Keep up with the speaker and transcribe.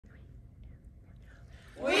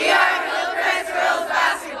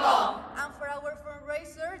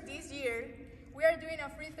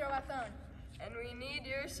need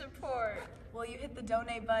your support. Will you hit the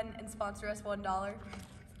donate button and sponsor us $1?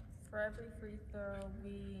 For every free throw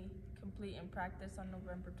we complete in practice on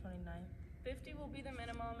November 29th. 50 will be the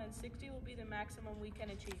minimum and 60 will be the maximum we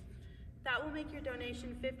can achieve. That will make your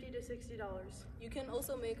donation $50 to $60. You can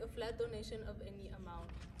also make a flat donation of any amount.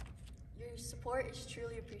 Your support is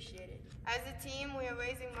truly appreciated. As a team, we are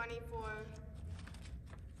raising money for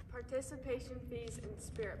Participation fees and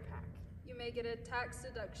Spirit Pack. You may get a tax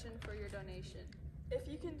deduction for your donation. If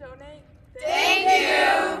you can donate, Thank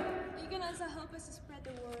you! You can also help us to spread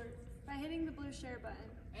the word by hitting the blue share button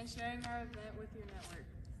And sharing our event with your network.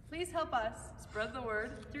 Please help us spread the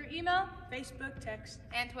word through email, Facebook, text,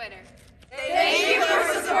 and Twitter. Thank you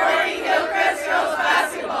for supporting Hillcrest Girls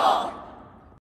Basketball.